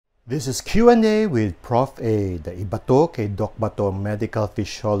This is Q&A with Prof. A, the Ibato kay Doc Bato Medical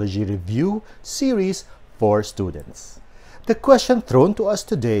Physiology Review series for students. The question thrown to us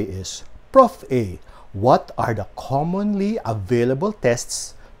today is, Prof. A, what are the commonly available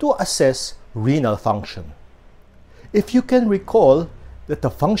tests to assess renal function? If you can recall that the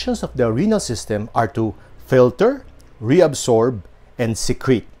functions of the renal system are to filter, reabsorb, and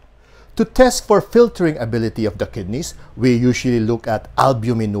secrete. To test for filtering ability of the kidneys, we usually look at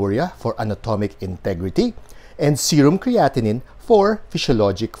albuminuria for anatomic integrity and serum creatinine for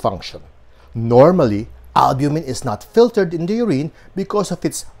physiologic function. Normally, albumin is not filtered in the urine because of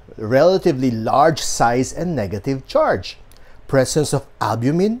its relatively large size and negative charge. Presence of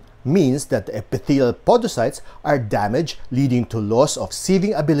albumin means that the epithelial podocytes are damaged, leading to loss of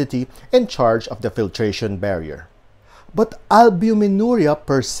sieving ability and charge of the filtration barrier. But albuminuria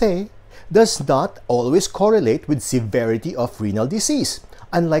per se does not always correlate with severity of renal disease,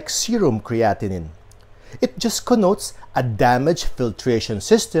 unlike serum creatinine. It just connotes a damaged filtration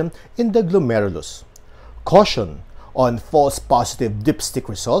system in the glomerulus. Caution on false positive dipstick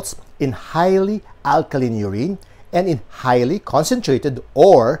results in highly alkaline urine and in highly concentrated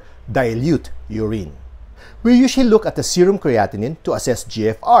or dilute urine. We usually look at the serum creatinine to assess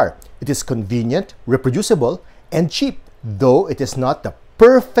GFR. It is convenient, reproducible, and cheap, though it is not the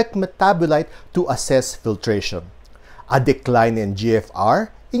perfect metabolite to assess filtration. A decline in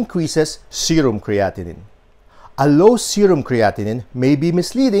GFR increases serum creatinine. A low serum creatinine may be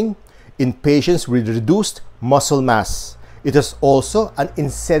misleading in patients with reduced muscle mass. It is also an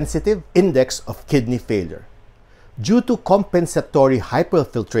insensitive index of kidney failure. Due to compensatory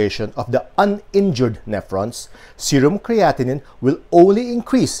hyperfiltration of the uninjured nephrons, serum creatinine will only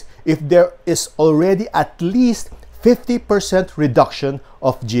increase if there is already at least 50% reduction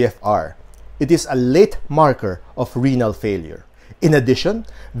of GFR. It is a late marker of renal failure. In addition,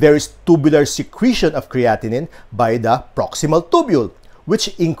 there is tubular secretion of creatinine by the proximal tubule,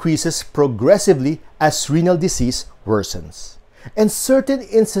 which increases progressively as renal disease worsens. And certain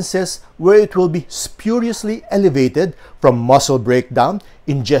instances where it will be spuriously elevated from muscle breakdown,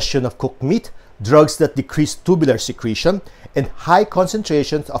 ingestion of cooked meat, drugs that decrease tubular secretion, and high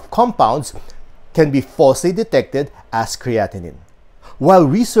concentrations of compounds can be falsely detected as creatinine. While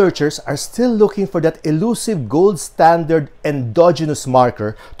researchers are still looking for that elusive gold standard endogenous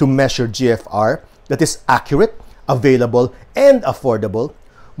marker to measure GFR that is accurate, available, and affordable,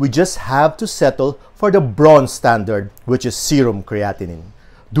 we just have to settle for the bronze standard, which is serum creatinine.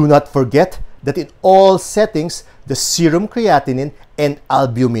 Do not forget that in all settings, the serum creatinine and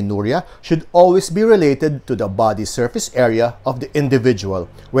albuminuria should always be related to the body surface area of the individual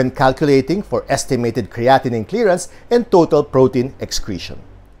when calculating for estimated creatinine clearance and total protein excretion.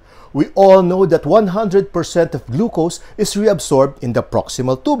 We all know that 100% of glucose is reabsorbed in the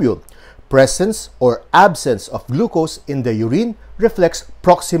proximal tubule. Presence or absence of glucose in the urine reflects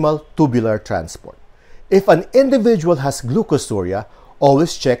proximal tubular transport. If an individual has glucosuria,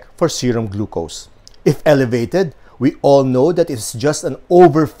 always check for serum glucose. If elevated, we all know that it's just an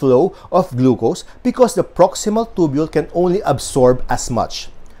overflow of glucose because the proximal tubule can only absorb as much.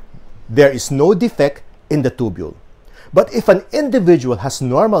 There is no defect in the tubule. But if an individual has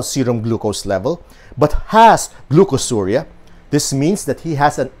normal serum glucose level but has glucosuria, this means that he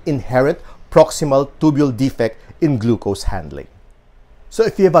has an inherent proximal tubule defect in glucose handling. So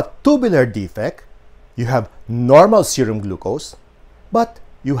if you have a tubular defect, you have normal serum glucose, but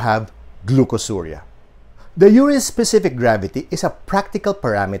you have glucosuria. The urine-specific gravity is a practical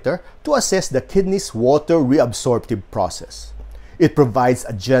parameter to assess the kidney's water reabsorptive process. It provides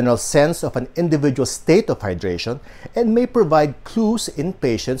a general sense of an individual's state of hydration and may provide clues in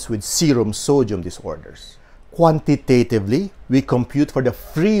patients with serum sodium disorders. Quantitatively, we compute for the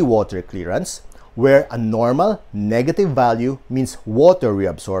free water clearance, where a normal negative value means water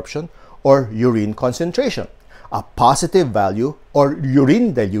reabsorption or urine concentration. A positive value or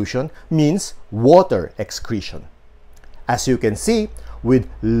urine dilution means water excretion. As you can see, with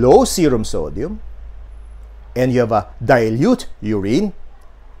low serum sodium and you have a dilute urine,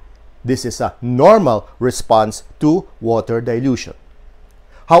 this is a normal response to water dilution.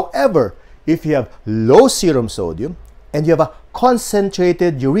 However, if you have low serum sodium and you have a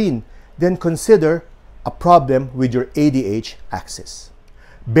concentrated urine, then consider a problem with your ADH axis.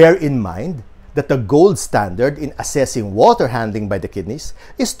 Bear in mind that the gold standard in assessing water handling by the kidneys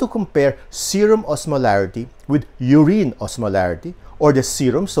is to compare serum osmolarity with urine osmolarity, or the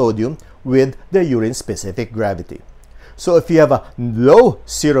serum sodium with the urine-specific gravity. So if you have a low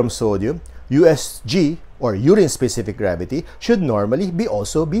serum sodium, USG, or urine-specific gravity, should normally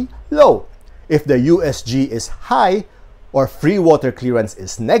also be low. If the USG is high, or free water clearance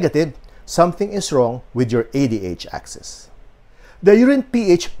is negative, something is wrong with your ADH axis. The urine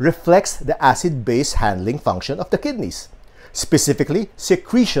pH reflects the acid-base handling function of the kidneys, specifically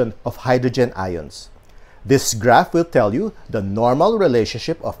secretion of hydrogen ions. This graph will tell you the normal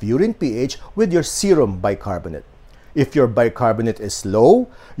relationship of urine pH with your serum bicarbonate. If your bicarbonate is low,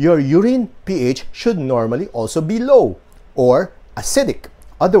 your urine pH should normally also be low or acidic.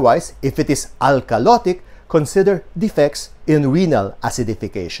 Otherwise, if it is alkalotic, consider defects in renal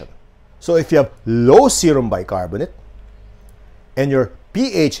acidification. So if you have low serum bicarbonate and your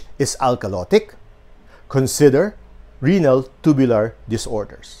pH is alkalotic, consider renal tubular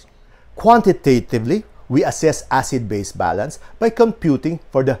disorders. Quantitatively, we assess acid-base balance by computing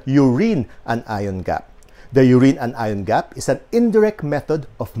for the urine anion gap. The urine anion gap is an indirect method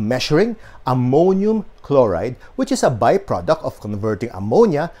of measuring ammonium chloride, which is a byproduct of converting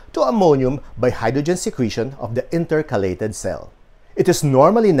ammonia to ammonium by hydrogen secretion of the intercalated cell. It is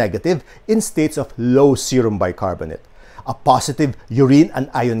normally negative in states of low serum bicarbonate. A positive urine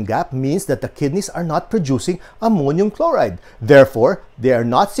anion gap means that the kidneys are not producing ammonium chloride. Therefore, they are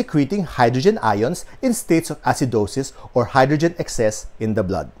not secreting hydrogen ions in states of acidosis or hydrogen excess in the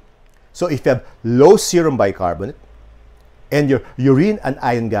blood. So if you have low serum bicarbonate and your urine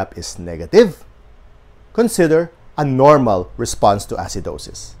anion gap is negative, consider a normal response to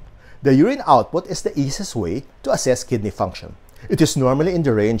acidosis. The urine output is the easiest way to assess kidney function. It is normally in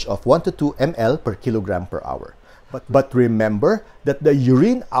the range of 1 to 2 ml per kilogram per hour. But remember that the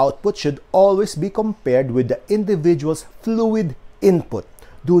urine output should always be compared with the individual's fluid input.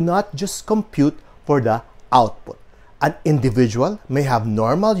 Do not just compute for the output. An individual may have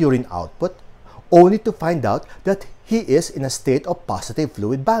normal urine output only to find out that he is in a state of positive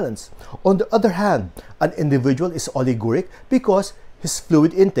fluid balance. On the other hand, an individual is oliguric because his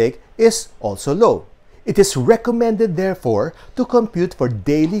fluid intake is also low. It is recommended, therefore, to compute for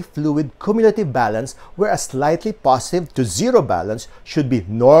daily fluid cumulative balance where a slightly positive to zero balance should be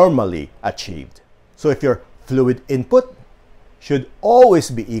normally achieved. So if your fluid input should always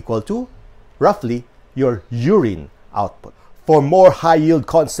be equal to, roughly, your urine output. For more high-yield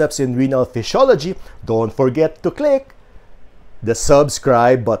concepts in renal physiology, don't forget to click the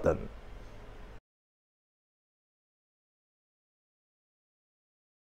subscribe button.